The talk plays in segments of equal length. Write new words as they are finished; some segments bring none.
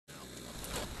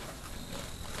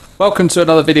Welcome to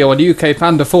another video on UK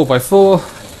Panda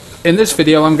 4x4. In this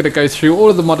video I'm going to go through all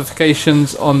of the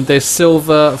modifications on this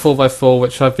silver 4x4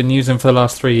 which I've been using for the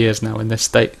last 3 years now in this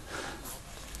state.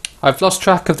 I've lost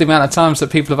track of the amount of times that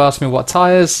people have asked me what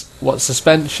tyres, what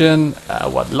suspension,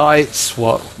 what lights,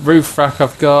 what roof rack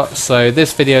I've got, so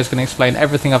this video is going to explain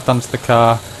everything I've done to the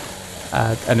car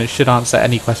and it should answer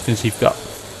any questions you've got.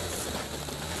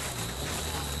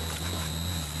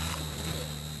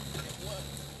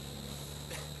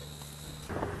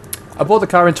 I bought the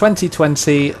car in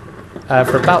 2020 for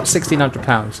about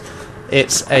 £1,600.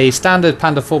 It's a standard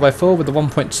Panda 4x4 with a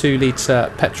 1.2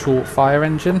 litre petrol fire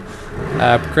engine,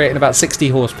 creating about 60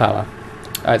 horsepower.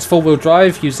 It's four-wheel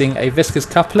drive using a viscous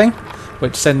coupling,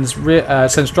 which sends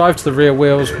drive to the rear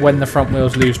wheels when the front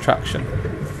wheels lose traction.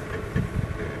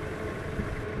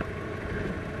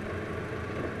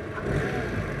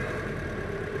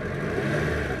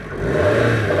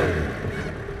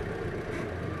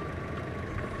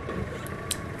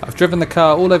 I've driven the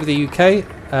car all over the UK.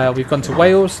 We've gone to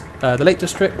Wales, the Lake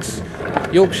Districts,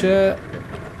 Yorkshire,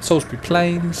 Salisbury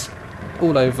Plains,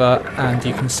 all over, and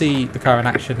you can see the car in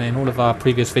action in all of our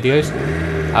previous videos.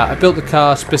 I built the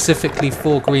car specifically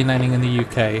for green laning in the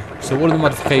UK, so all of the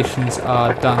modifications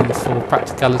are done for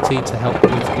practicality to help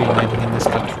with green laning in this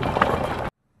country.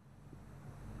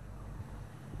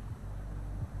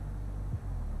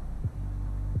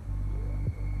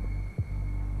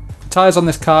 Tyres on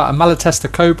this car are Malatesta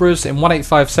Cobras in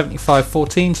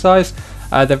 185/75/14 size.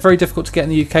 They're very difficult to get in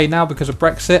the UK now because of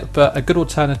Brexit, but a good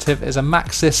alternative is a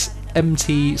Maxxis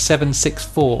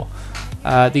MT764.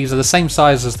 These are the same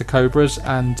size as the Cobras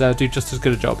and do just as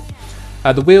good a job.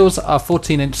 The wheels are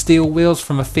 14-inch steel wheels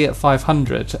from a Fiat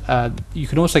 500. You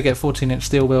can also get 14-inch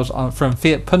steel wheels from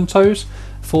Fiat Puntos,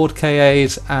 Ford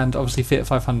KAs and obviously Fiat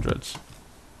 500s.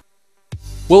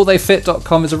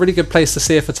 WillTheyFit.com is a really good place to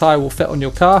see if a tyre will fit on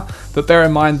your car, but bear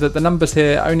in mind that the numbers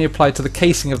here only apply to the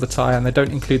casing of the tyre and they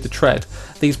don't include the tread.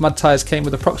 These mud tyres came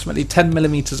with approximately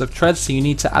 10mm of tread, so you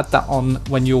need to add that on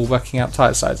when you're working out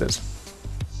tyre sizes.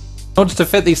 In order to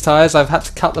fit these tyres, I've had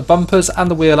to cut the bumpers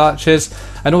and the wheel arches,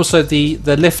 and also the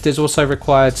lift is also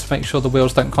required to make sure the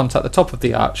wheels don't contact the top of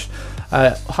the arch.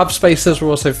 Hub spacers were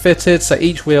also fitted, so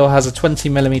each wheel has a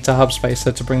 20mm hub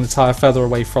spacer to bring the tyre further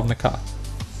away from the car.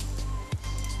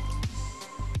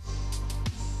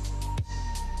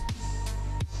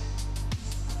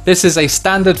 This is a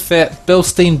standard fit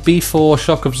Bilstein B4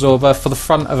 shock absorber for the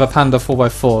front of a Panda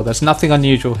 4x4. There's nothing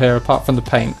unusual here apart from the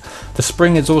paint. The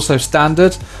spring is also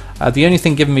standard. The only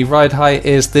thing giving me ride height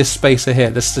is this spacer here.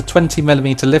 This is a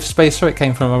 20mm lift spacer. It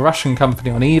came from a Russian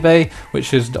company on eBay,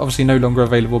 which is obviously no longer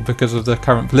available because of the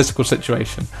current political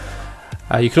situation.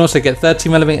 You can also get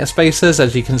 30mm spacers,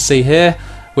 as you can see here,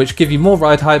 which give you more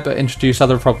ride height but introduce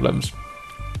other problems.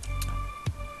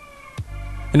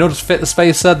 In order to fit the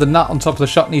spacer, the nut on top of the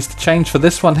shock needs to change for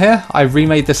this one here. I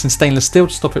remade this in stainless steel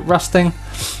to stop it rusting.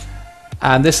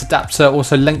 And this adapter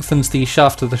also lengthens the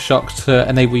shaft of the shock to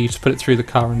enable you to put it through the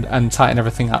car and tighten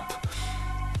everything up.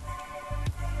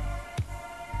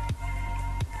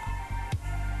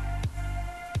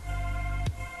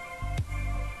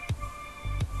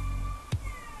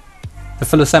 The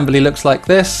full assembly looks like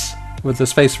this, with the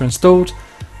spacer installed.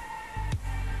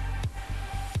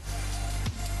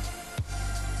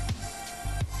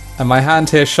 And my hand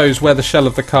here shows where the shell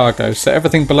of the car goes. So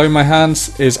everything below my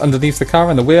hands is underneath the car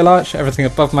and the wheel arch. Everything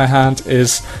above my hand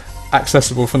is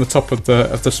accessible from the top of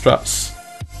the struts.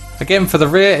 Again, for the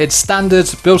rear, it's standard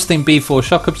Bilstein B4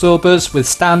 shock absorbers with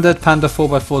standard Panda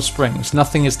 4x4 springs.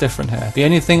 Nothing is different here. The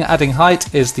only thing adding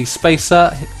height is the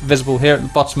spacer visible here at the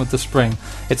bottom of the spring.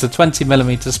 It's a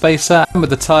 20mm spacer, and with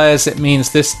the tyres it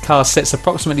means this car sits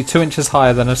approximately 2 inches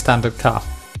higher than a standard car.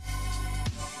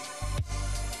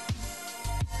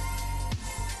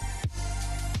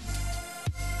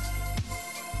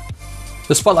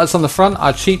 The spotlights on the front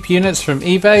are cheap units from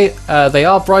eBay. They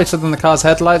are brighter than the car's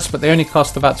headlights, but they only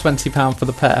cost about £20 for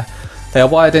the pair. They are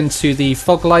wired into the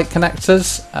fog light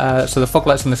connectors, so the fog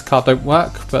lights on this car don't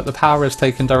work, but the power is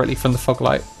taken directly from the fog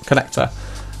light connector.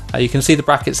 You can see the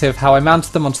brackets here of how I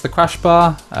mounted them onto the crash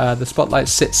bar. The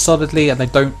spotlights sit solidly and they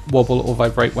don't wobble or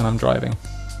vibrate when I'm driving.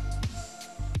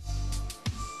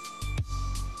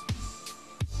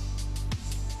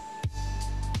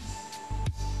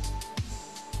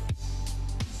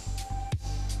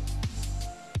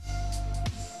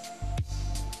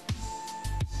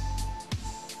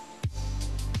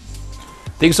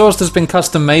 The exhaust has been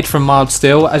custom made from mild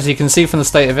steel. As you can see from the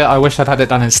state of it, I wish I'd had it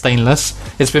done in stainless.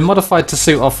 It's been modified to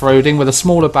suit off-roading with a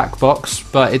smaller back box,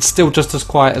 but it's still just as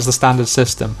quiet as the standard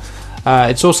system.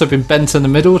 It's also been bent in the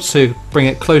middle to bring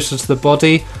it closer to the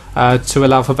body to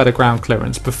allow for better ground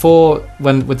clearance. Before,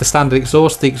 when with the standard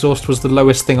exhaust, the exhaust was the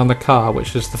lowest thing on the car,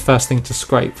 which is the first thing to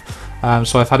scrape.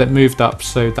 So I've had it moved up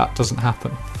so that doesn't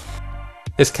happen.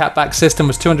 This catback system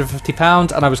was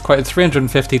 £250 and I was quoted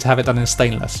 £350 to have it done in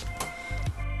stainless.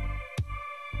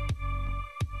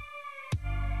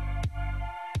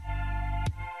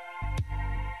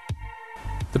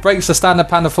 The brakes are standard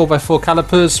Panda 4x4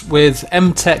 calipers with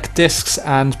M-Tech discs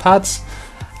and pads,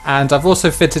 and I've also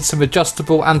fitted some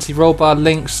adjustable anti-roll bar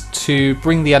links to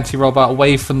bring the anti-roll bar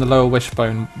away from the lower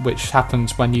wishbone, which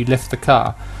happens when you lift the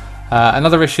car.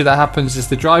 Another issue that happens is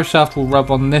the drive shaft will rub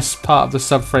on this part of the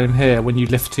subframe here when you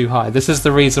lift too high. This is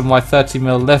the reason why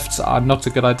 30mm lifts are not a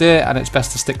good idea, and it's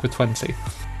best to stick with 20.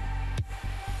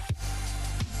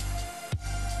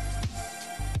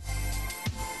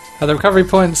 The recovery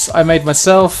points I made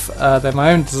myself. They're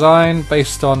my own design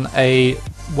based on a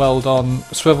weld-on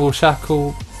swivel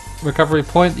shackle recovery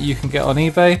point that you can get on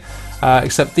eBay.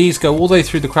 Except these go all the way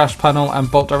through the crash panel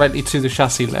and bolt directly to the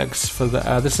chassis legs. For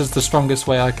this is the strongest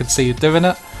way I could see doing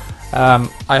it.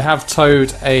 I have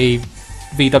towed a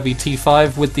VW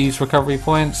T5 with these recovery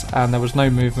points, and there was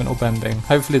no movement or bending.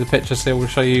 Hopefully the pictures here will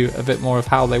show you a bit more of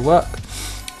how they work.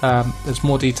 There's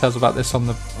more details about this on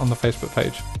the Facebook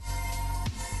page.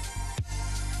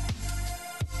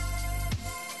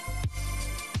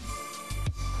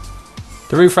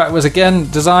 The roof rack was again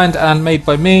designed and made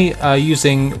by me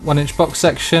using 1-inch box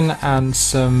section and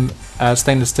some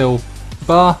stainless steel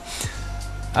bar.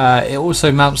 It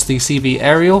also mounts the CV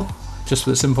aerial just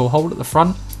with a simple hole at the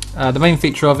front. The main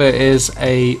feature of it is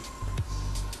a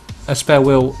spare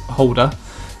wheel holder,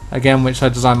 again which I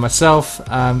designed myself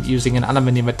using an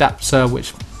aluminium adapter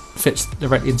which fits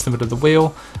directly into the middle of the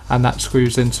wheel, and that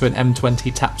screws into an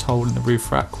M20 tapped hole in the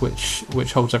roof rack which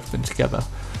holds everything together.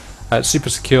 It's super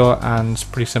secure and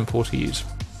pretty simple to use.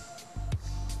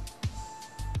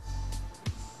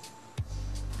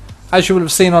 As you will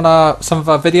have seen on some of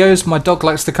our videos, my dog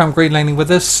likes to come green laning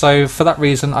with us, so for that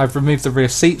reason I've removed the rear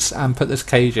seats and put this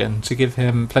cage in to give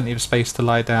him plenty of space to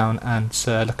lie down and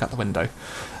look out the window.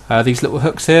 These little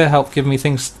hooks here help give me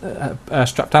things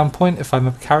strap down point if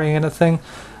I'm carrying anything,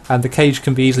 and the cage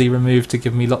can be easily removed to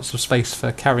give me lots of space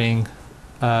for carrying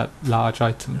large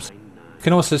items. You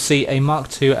can also see a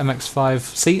Mark II MX-5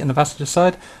 seat on the passenger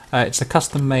side. It's a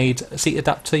custom made seat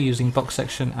adapter using box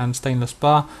section and stainless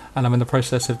bar, and I'm in the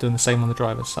process of doing the same on the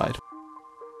driver's side.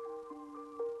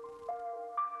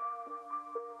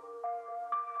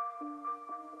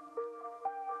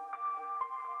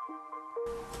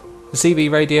 The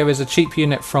CV radio is a cheap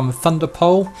unit from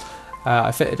Thunderpole.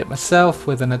 I fitted it myself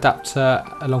with an adapter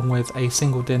along with a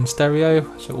single DIN stereo,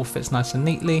 so it all fits nice and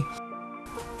neatly.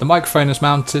 The microphone is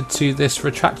mounted to this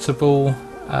retractable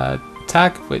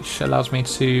tag, which allows me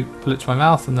to pull it to my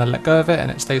mouth and then let go of it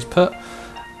and it stays put,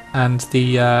 and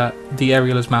the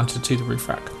aerial is mounted to the roof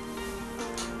rack.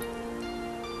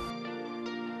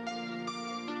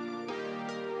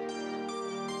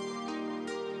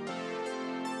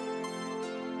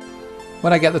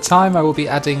 When I get the time, I will be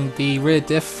adding the rear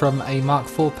diff from a Mark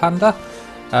IV Panda.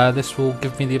 This will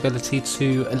give me the ability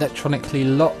to electronically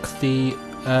lock the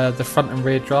front and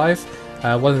rear drive.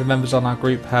 One of the members on our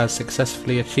group has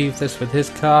successfully achieved this with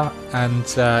his car, and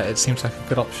it seems like a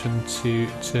good option to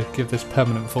give this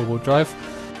permanent four-wheel drive.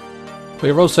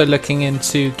 We're also looking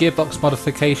into gearbox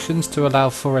modifications to allow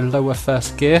for a lower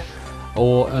first gear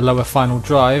or a lower final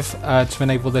drive to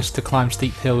enable this to climb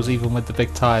steep hills even with the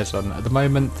big tyres on. At the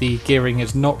moment the gearing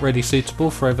is not really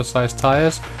suitable for oversized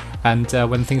tyres, and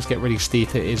when things get really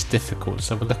steep it is difficult,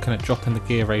 so we're looking at dropping the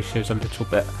gear ratios a little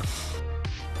bit.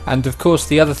 And of course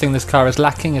the other thing this car is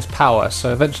lacking is power,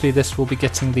 so eventually this will be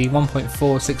getting the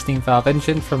 1.4 16 valve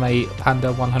engine from a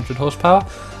Panda 100 horsepower.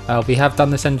 We have done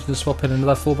this engine swap in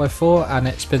another 4x4 and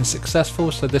it's been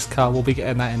successful, so this car will be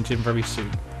getting that engine very soon.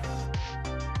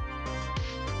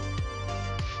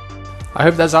 I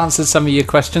hope that's answered some of your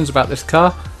questions about this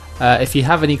car. If you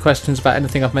have any questions about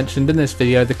anything I've mentioned in this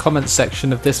video, the comments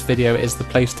section of this video is the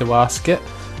place to ask it.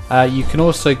 You can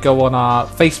also go on our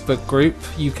Facebook group,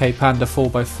 UK Panda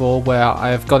 4x4, where I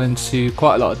have gone into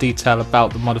quite a lot of detail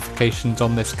about the modifications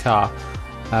on this car.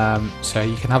 So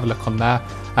you can have a look on there.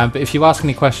 But if you ask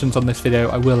any questions on this video,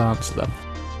 I will answer them.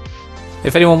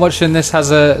 If anyone watching this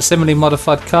has a similarly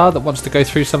modified car that wants to go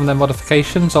through some of their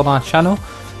modifications on our channel,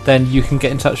 then you can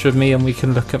get in touch with me and we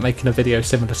can look at making a video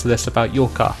similar to this about your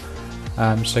car.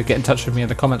 So get in touch with me in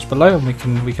the comments below and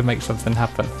we can make something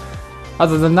happen.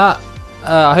 Other than that,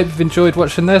 I hope you've enjoyed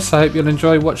watching this. I hope you'll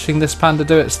enjoy watching this Panda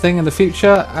do its thing in the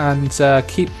future, and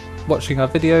keep watching our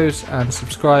videos, and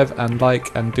subscribe and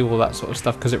like and do all that sort of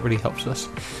stuff because it really helps us.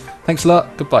 Thanks a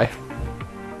lot. Goodbye.